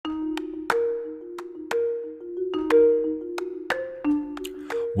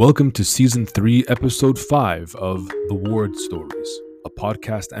Welcome to Season 3, Episode 5 of The Ward Stories, a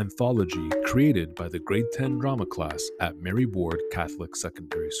podcast anthology created by the Grade 10 drama class at Mary Ward Catholic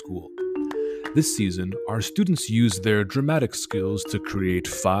Secondary School. This season, our students used their dramatic skills to create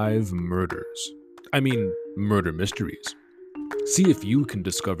 5 murder mysteries. See if you can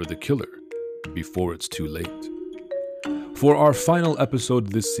discover the killer before it's too late. For our final episode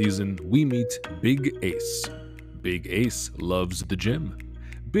this season, we meet Big Ace. Big Ace loves the gym.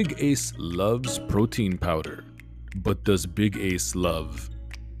 Big Ace loves protein powder. But does Big Ace love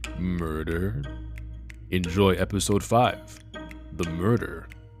murder? Enjoy episode 5, The Murder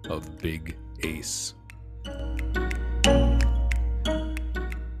of Big Ace.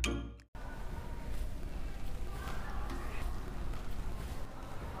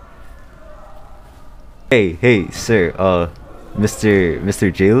 Hey, sir,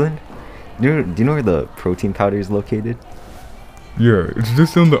 Mr. Jalen? Do you know where the protein powder is located? Yeah, it's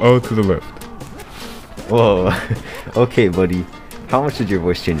just on the aisle to the left. Whoa, okay, buddy. How much did your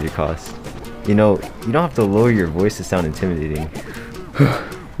voice changer cost? You know, you don't have to lower your voice to sound intimidating.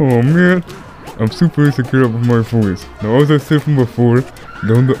 Oh man, I'm super insecure with my voice. Now as I said from before,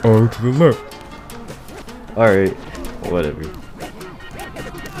 down the aisle to the left. Alright, whatever.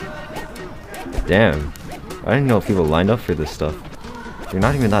 Damn, I didn't know people lined up for this stuff. They're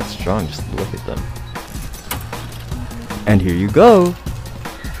not even that strong, just look at them. And here you go!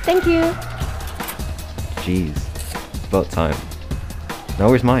 Thank you! Jeez, about time. Now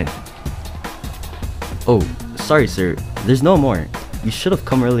where's mine? Oh, sorry sir, there's no more. You should have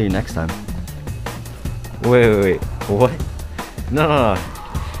come earlier next time. Wait, what? No.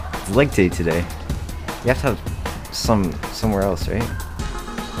 It's leg day today. You have to have somewhere else, right?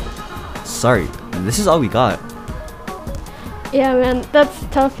 Sorry, this is all we got. Yeah, man, that's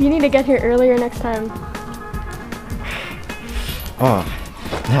tough. You need to get here earlier next time. Oh,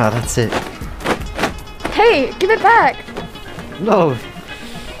 no, that's it. Hey, give it back! No,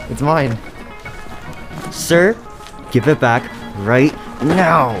 it's mine. Sir, give it back right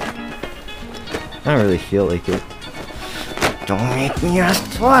now. I don't really feel like it. Don't make me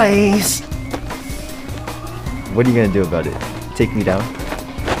ask twice. What are you gonna do about it? Take me down?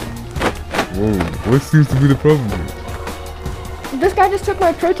 Whoa, what seems to be the problem here? This guy just took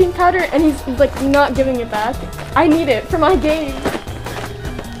my protein powder and he's like not giving it back. I need it for my game.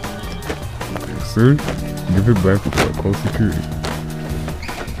 Sir, give it back before I call security.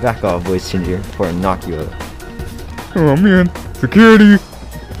 Back off, voice changer, before I knock you out. Oh man, security!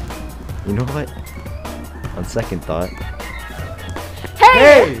 You know what? On second thought.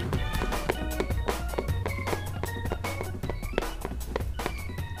 Hey!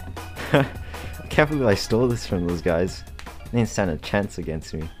 I can't believe I stole this from those guys. They didn't stand a chance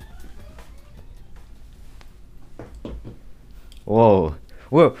against me. Whoa,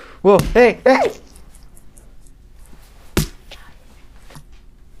 hey!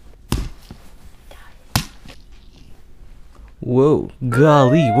 Whoa,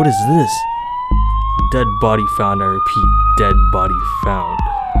 golly, what is this? Dead body found, I repeat, dead body found.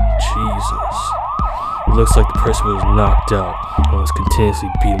 Jesus. It looks like the person was knocked out and was continuously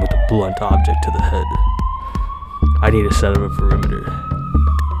beaten with a blunt object to the head. I need to set up a perimeter.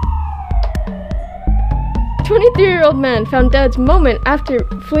 23-year-old man found dead moment after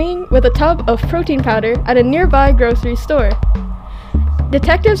fleeing with a tub of protein powder at a nearby grocery store.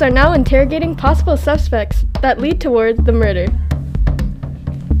 Detectives are now interrogating possible suspects that lead toward the murder.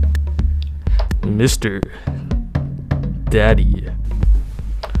 Mr. Daddy.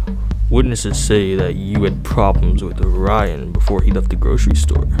 Witnesses say that you had problems with Ryan before he left the grocery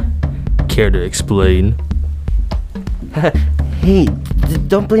store. Care to explain? Hey,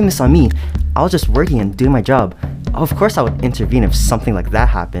 don't blame this on me. I was just working and doing my job. Of course I would intervene if something like that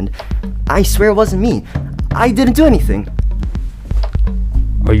happened. I swear it wasn't me. I didn't do anything.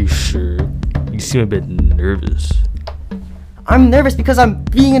 Are you sure? You seem a bit nervous. I'm nervous because I'm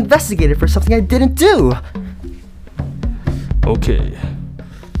being investigated for something I didn't do. Okay.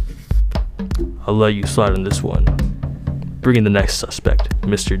 I'll let you slide on this one. Bring in the next suspect,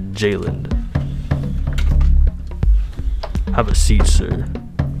 Mr. Jalen. Have a seat, sir.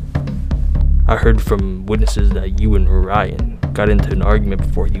 I heard from witnesses that you and Ryan got into an argument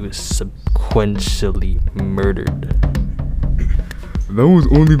before he was sequentially murdered. That was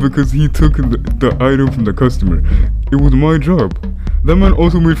only because he took the item from the customer. It was my job. That man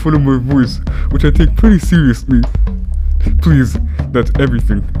also made fun of my voice, which I take pretty seriously. Please, that's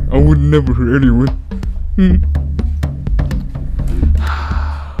everything. I would never hurt anyone.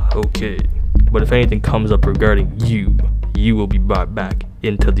 Okay, but if anything comes up regarding you, you will be brought back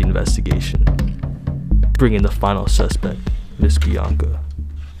into the investigation. Bring in the final suspect, Miss Bianca.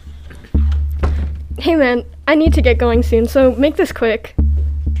 Hey man, I need to get going soon, so make this quick.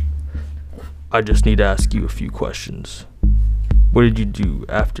 I just need to ask you a few questions. What did you do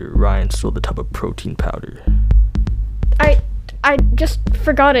after Ryan stole the tub of protein powder? I just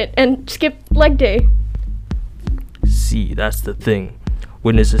forgot it and skipped leg day. See, that's the thing.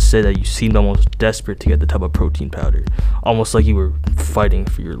 Witnesses say that you seemed almost desperate to get the tub of protein powder, almost like you were fighting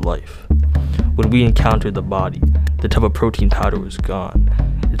for your life. When we encountered the body, the tub of protein powder was gone.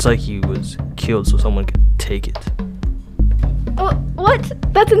 It's like he was killed so someone could take it. Oh, what?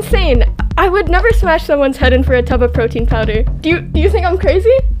 That's insane. I would never smash someone's head in for a tub of protein powder. Do you think I'm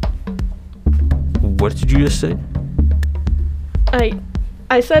crazy? What did you just say?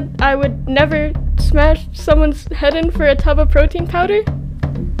 I said I would never smash someone's head in for a tub of protein powder?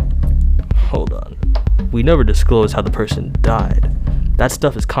 Hold on. We never disclosed how the person died. That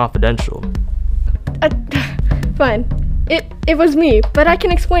stuff is confidential. Fine. It was me, but I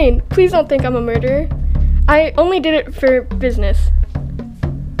can explain. Please don't think I'm a murderer. I only did it for business.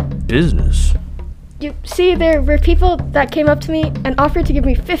 Business? You see, there were people that came up to me and offered to give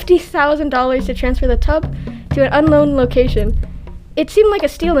me $50,000 to transfer the tub to an unknown location. It seemed like a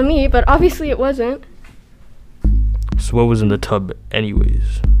steal to me, but obviously it wasn't. So what was in the tub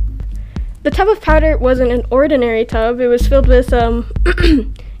anyways? The tub of powder wasn't an ordinary tub. It was filled with,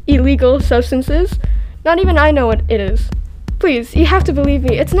 illegal substances. Not even I know what it is. Please, you have to believe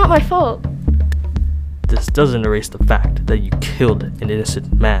me. It's not my fault. This doesn't erase the fact that you killed an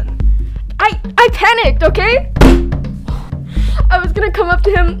innocent man. I panicked, okay? I was gonna come up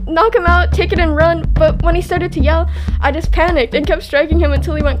to him, knock him out, take it and run, but when he started to yell, I just panicked and kept striking him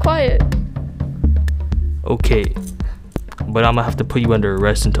until he went quiet. Okay, but I'm gonna have to put you under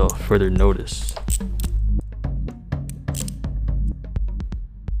arrest until further notice.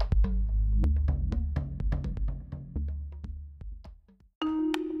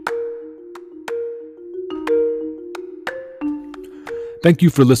 Thank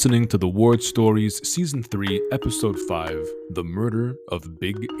you for listening to The Ward Stories Season 3, Episode 5, The Murder of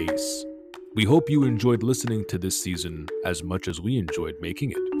Big Ace. We hope you enjoyed listening to this season as much as we enjoyed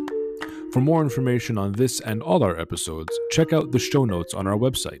making it. For more information on this and all our episodes, check out the show notes on our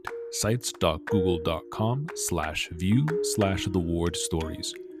website, sites.google.com/view/The Ward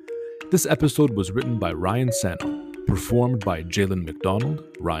Stories. This episode was written by Ryan Sano, performed by Jalen McDonald,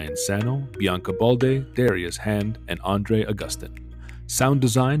 Ryan Sano, Bianca Balde, Darius Hand, and Andre Augustin. Sound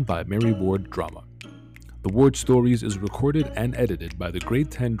design by Mary Ward Drama. The Ward Stories is recorded and edited by the Grade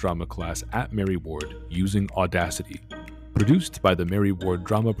 10 drama class at Mary Ward using Audacity. Produced by the Mary Ward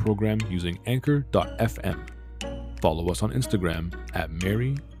Drama Program using Anchor.fm. Follow us on Instagram at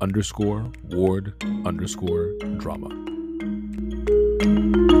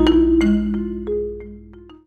Mary_Ward_Drama.